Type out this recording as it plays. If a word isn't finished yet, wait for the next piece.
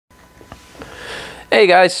Hey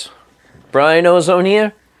guys, Brian Ozone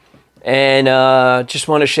here, and just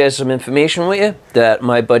want to share some information with you that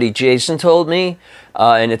my buddy Jason told me,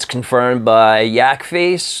 and it's confirmed by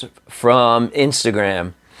Yakface from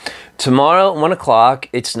Instagram. Tomorrow at 1 o'clock,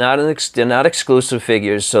 they're not exclusive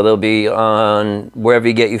figures, so they'll be on wherever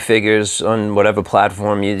you get your figures, on whatever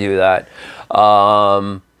platform you do that.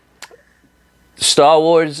 Star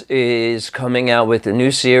Wars is coming out with a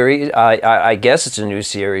new series. I guess it's a new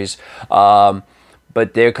series.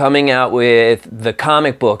 But they're coming out with the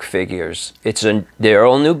comic book figures. They're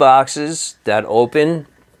all new boxes that open,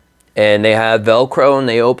 and they have Velcro, and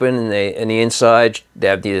they open, and the inside they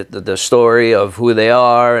have the story of who they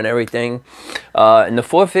are and everything. And the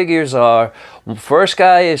 4 figures are: first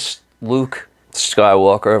guy is Luke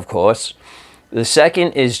Skywalker, of course. The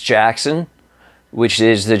second is Jaxon, which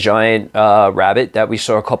is the giant rabbit that we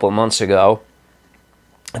saw a couple of months ago.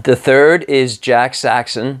 The third is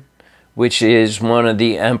Saxxon, which is one of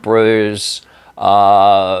the Emperor's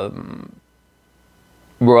royal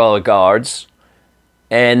guards.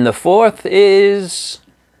 And the fourth is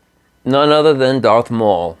none other than Darth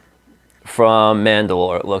Maul from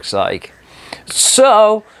Mandalore, it looks like.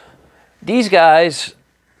 So, these guys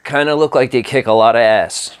kind of look like they kick a lot of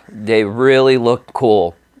ass. They really look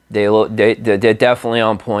cool. They're definitely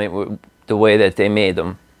on point with the way that they made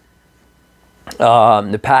them.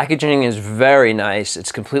 The packaging is very nice.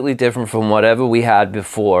 It's completely different from whatever we had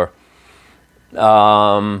before.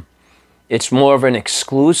 It's more of an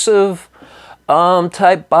exclusive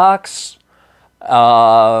type box.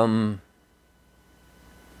 Again,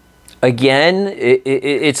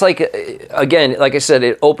 it's like, again, like I said,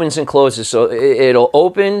 it opens and closes. So it'll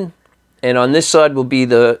open, and on this side will be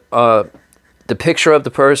the picture of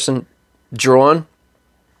the person drawn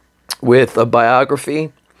with a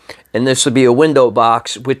biography. And this would be a window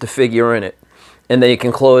box with the figure in it. And then you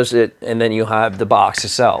can close it, and then you have the box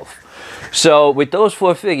itself. So with those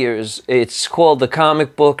 4 figures, it's called the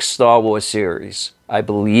Comic Book Star Wars series. I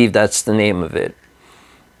believe that's the name of it.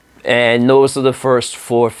 And those are the first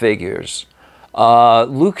 4 figures.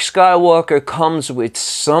 Luke Skywalker comes with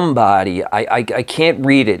somebody. I can't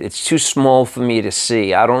read it. It's too small for me to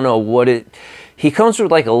see. I don't know what it... He comes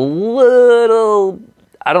with like a little...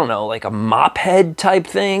 I don't know, like a mop head type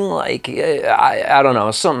thing, like I don't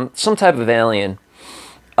know, some type of alien.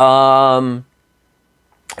 Darth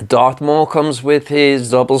Maul comes with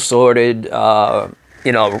his double-sworded, the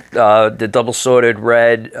double-sworded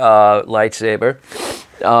red lightsaber.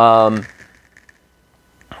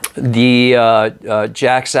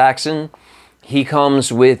 Jaxon, he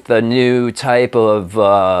comes with a new type of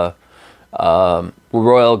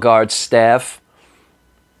Royal Guard staff.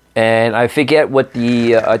 And I forget what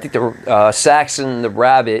I think the Saxxon, the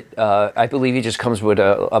rabbit, I believe he just comes with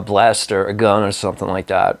a blaster, a gun, or something like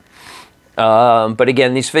that. But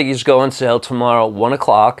again, these figures go on sale tomorrow, 1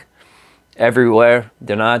 o'clock, everywhere.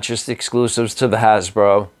 They're not just exclusives to the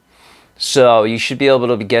Hasbro. So you should be able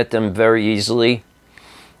to get them very easily.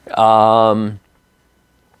 Check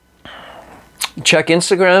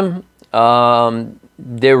Instagram.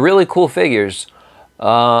 They're really cool figures.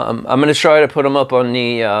 I'm going to try to put them up on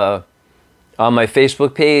on my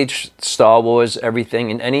Facebook page, Star Wars Everything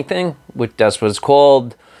and Anything. That's what it's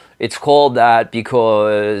called. It's called that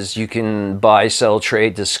because you can buy, sell,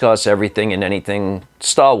 trade, discuss everything and anything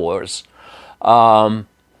Star Wars.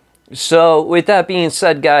 So with that being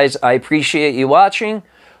said, guys, I appreciate you watching.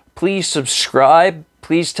 Please subscribe.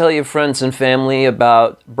 Please tell your friends and family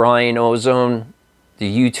about Brian Ozone,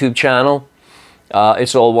 the YouTube channel.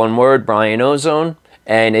 It's all one word, Brian Ozone.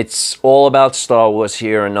 And it's all about Star Wars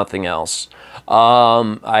here and nothing else.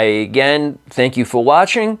 Again, thank you for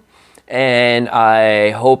watching. And I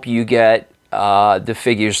hope you get the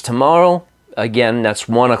figures tomorrow. Again, that's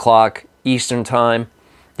 1 o'clock Eastern Time.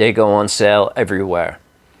 They go on sale everywhere.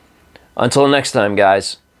 Until next time,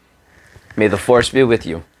 guys. May the Force be with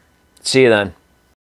you. See you then.